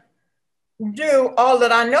doesn't do all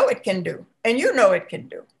that I know it can do, and you know it can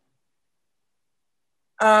do.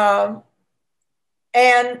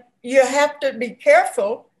 And you have to be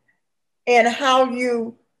careful in how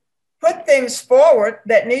you put things forward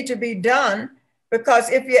that need to be done, because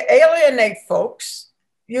if you alienate folks,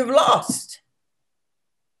 you've lost.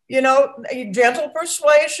 You know, gentle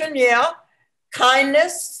persuasion, yeah,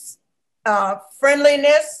 kindness,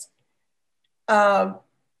 friendliness. Above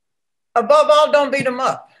all, don't beat them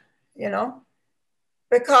up, you know,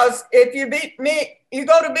 because if you beat me, you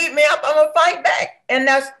go to beat me up, I'm gonna fight back. And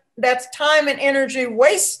that's time and energy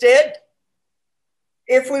wasted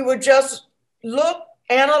if we would just look,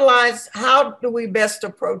 analyze, how do we best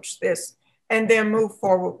approach this, and then move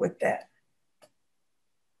forward with that.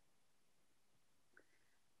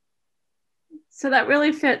 So that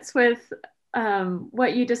really fits with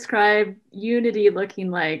what you described unity looking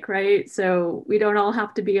like, right? So we don't all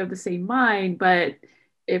have to be of the same mind, but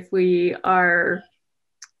if we are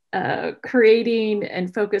creating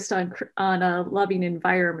and focused on a loving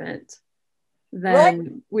environment,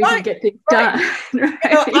 then we can get things done. Right?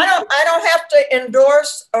 You know, I don't have to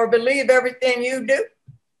endorse or believe everything you do,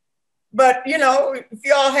 but you know, if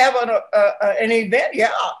y'all have an event,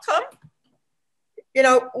 yeah, I'll come. You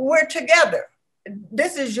know, we're together.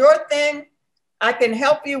 This is your thing. I can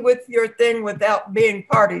help you with your thing without being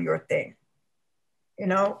part of your thing. You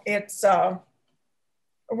know, it's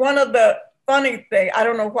one of the funny things, I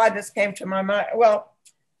don't know why this came to my mind. Well,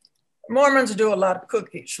 Mormons do a lot of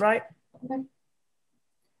cookies, right?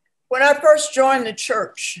 When I first joined the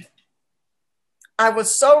church, I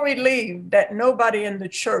was so relieved that nobody in the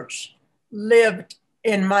church lived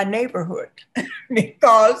in my neighborhood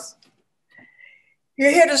because you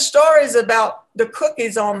hear the stories about the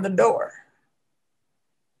cookies on the door.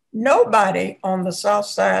 Nobody on the south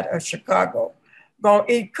side of Chicago gonna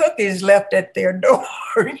eat cookies left at their door.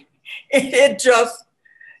 It just,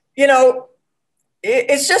 you know,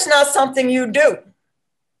 it's just not something you do.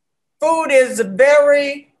 Food is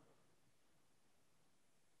very,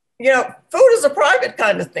 food is a private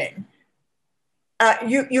kind of thing.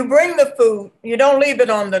 You bring the food, you don't leave it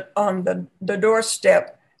on the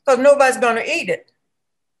doorstep because nobody's gonna eat it.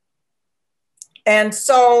 And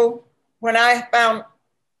so when I found,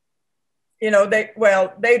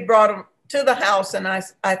 they brought them to the house, and I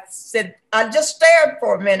said, I just stared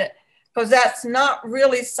for a minute because that's not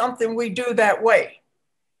really something we do that way.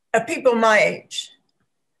 People my age,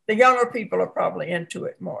 the younger people are probably into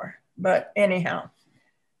it more, but anyhow,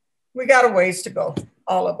 we got a ways to go,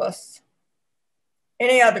 all of us.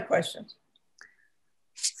 Any other questions?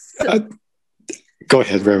 Go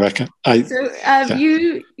ahead, Rebecca.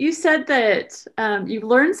 You said that you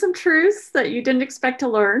learned some truths that you didn't expect to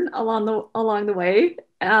learn along the way.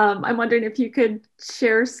 I'm wondering if you could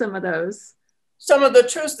share some of those. Some of the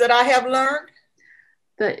truths that I have learned?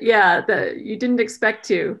 That you didn't expect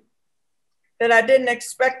to. That I didn't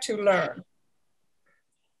expect to learn.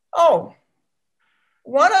 Oh,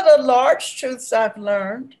 one of the large truths I've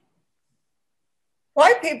learned,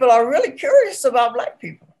 white people are really curious about Black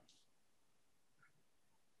people.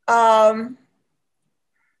 I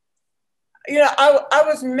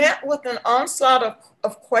was met with an onslaught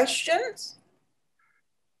of questions.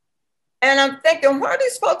 And I'm thinking, why are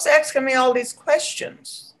these folks asking me all these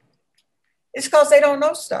questions? It's because they don't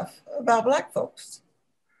know stuff about Black folks.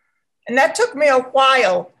 And that took me a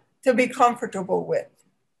while to be comfortable with.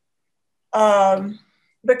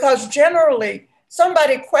 Because generally,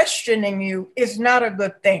 somebody questioning you is not a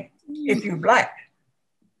good thing if you're Black,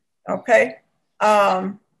 okay?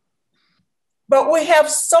 But we have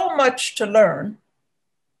so much to learn.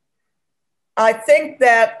 I think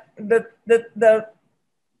that the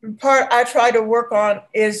part I try to work on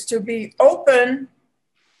is to be open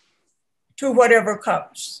to whatever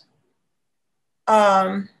comes.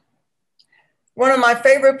 One of my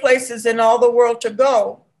favorite places in all the world to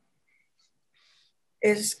go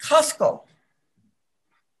is Costco.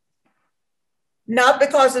 Not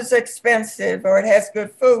because it's expensive or it has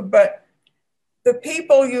good food, but the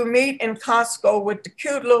people you meet in Costco with the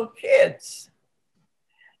cute little kids.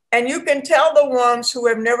 And you can tell the ones who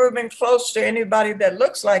have never been close to anybody that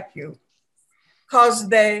looks like you, because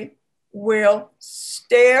they will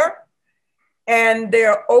stare and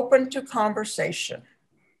they're open to conversation.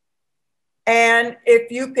 And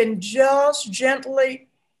if you can just gently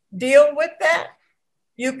deal with that,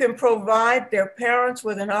 you can provide their parents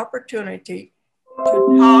with an opportunity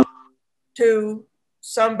to talk to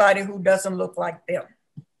somebody who doesn't look like them.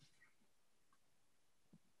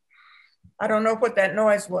 I don't know what that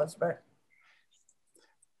noise was, but.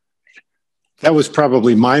 That was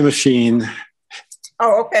probably my machine.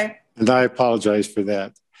 Oh, okay. And I apologize for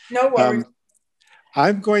that. No worries.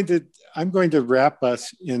 I'm going to wrap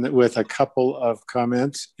us in with a couple of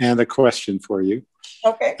comments and a question for you.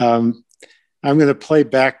 Okay. I'm going to play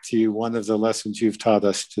back to you one of the lessons you've taught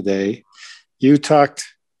us today. You talked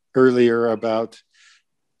earlier about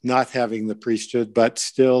not having the priesthood, but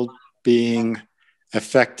still being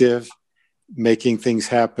effective, making things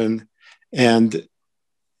happen. And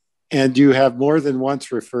you have more than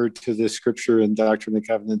once referred to this scripture in Doctrine and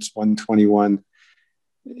Covenants 121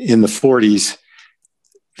 in the 40s,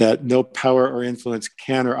 that no power or influence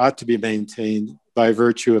can or ought to be maintained by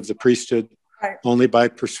virtue of the priesthood, right, only by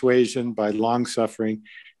persuasion, by long suffering,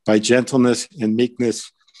 by gentleness and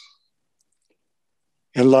meekness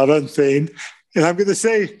and love unfeigned. And I'm going to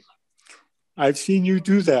say, I've seen you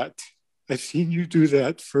do that. I've seen you do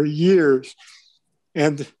that for years.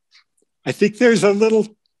 And I think there's a little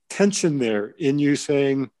tension there in you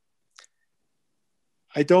saying,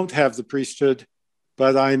 I don't have the priesthood,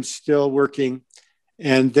 but I'm still working,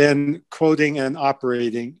 and then quoting and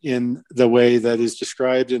operating in the way that is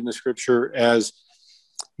described in the scripture as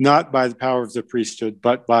not by the power of the priesthood,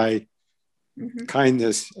 but by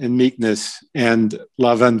kindness and meekness and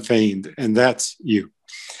love unfeigned. And that's you.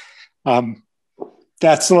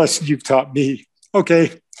 That's the lesson you've taught me.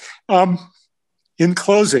 Okay. In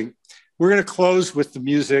closing, we're going to close with the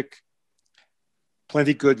music,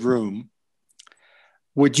 Plenty Good Room.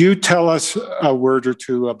 Would you tell us a word or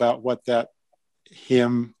two about what that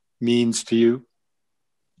hymn means to you?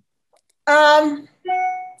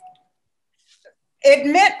 It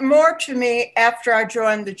meant more to me after I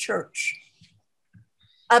joined the church.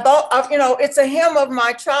 It's a hymn of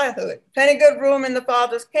my childhood, plenty good room in the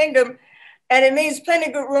Father's kingdom, and it means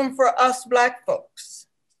plenty good room for us Black folks.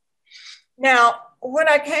 Now, when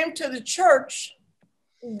I came to the church,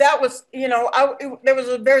 that was, there was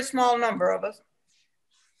a very small number of us.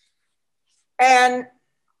 And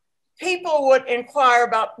people would inquire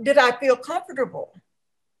about, did I feel comfortable?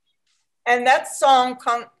 And that song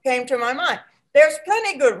came to my mind. There's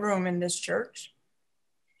plenty good room in this church,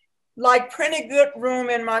 like plenty good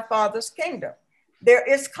room in my Father's kingdom. There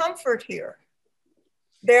is comfort here.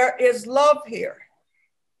 There is love here.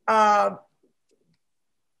 I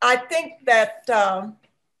think that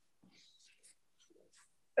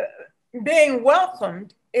being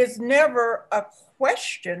welcomed is never a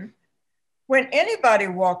question when anybody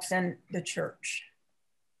walks in the church.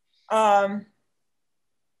 And,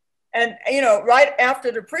 right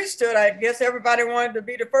after the priesthood, I guess everybody wanted to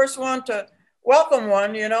be the first one to welcome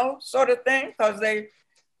one, sort of thing, because they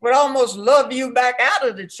would almost love you back out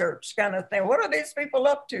of the church kind of thing. What are these people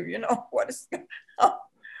up to? What is,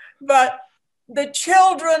 but the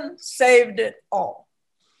children saved it all.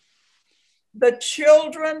 The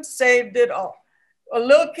children saved it all. A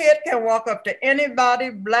little kid can walk up to anybody,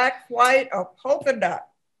 Black, white, or polka dot,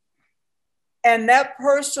 and that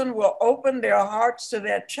person will open their hearts to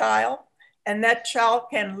that child, and that child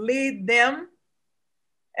can lead them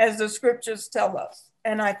as the scriptures tell us.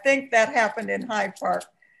 And I think that happened in Hyde Park.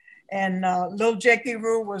 And little Jakey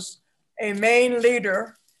Rue was a main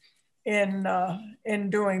leader in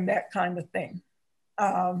doing that kind of thing.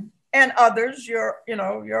 And others, your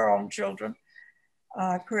own children,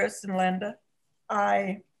 Chris and Linda.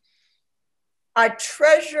 I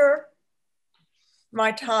treasure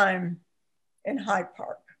my time in Hyde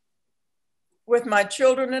Park with my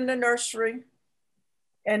children in the nursery.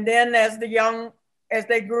 And then as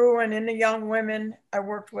they grew and in the young women, I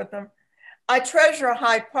worked with them. I treasure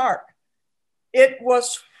Hyde Park. It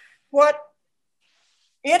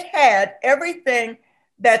had everything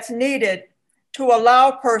that's needed to allow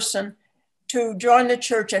a person to join the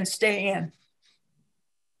church and stay in.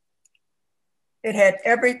 It had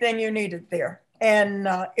everything you needed there, and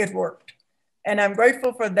it worked. And I'm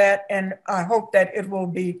grateful for that, and I hope that it will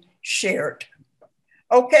be shared.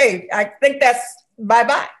 Okay, I think that's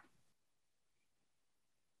bye-bye.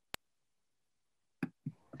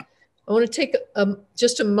 I want to take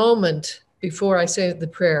just a moment before I say the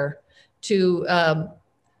prayer to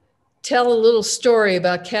tell a little story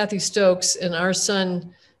about Cathy Stokes and our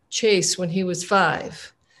son Chase when he was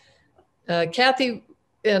 5. Cathy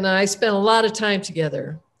and I spent a lot of time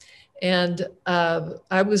together. And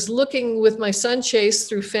I was looking with my son Chase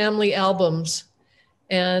through family albums,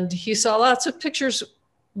 and he saw lots of pictures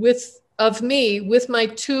of me with my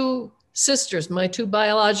 2 sisters, my 2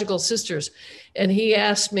 biological sisters. And he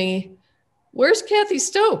asked me, "Where's Cathy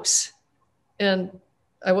Stokes?" And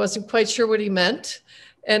I wasn't quite sure what he meant.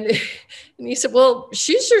 And he said, "Well,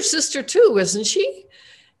 she's your sister too, isn't she?"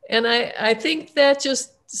 And I think that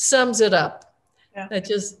just sums it up. Yeah, that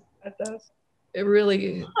does.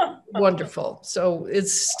 Really Huh. wonderful. So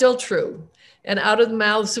it's still true. And out of the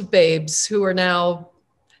mouths of babes who are now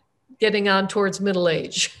getting on towards middle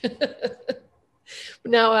age.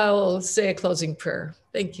 Now I'll say a closing prayer.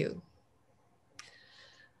 Thank you.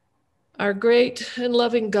 Our great and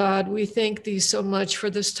loving God, we thank thee so much for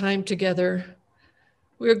this time together.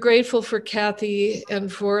 We're grateful for Cathy and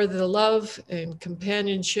for the love and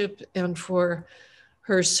companionship and for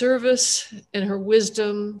her service and her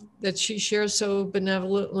wisdom that she shares so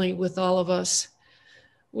benevolently with all of us.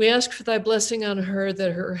 We ask for thy blessing on her,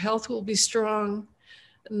 that her health will be strong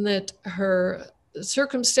and that her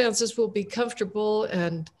circumstances will be comfortable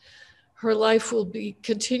and her life will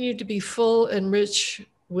continue to be full and rich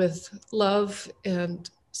with love and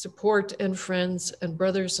support and friends and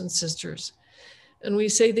brothers and sisters. And we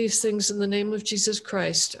say these things in the name of Jesus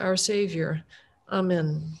Christ, our Savior.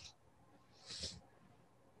 Amen.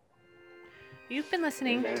 You've been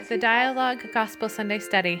listening to the Dialogue Gospel Sunday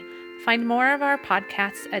Study. Find more of our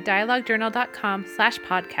podcasts at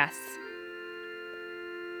dialoguejournal.com/podcasts.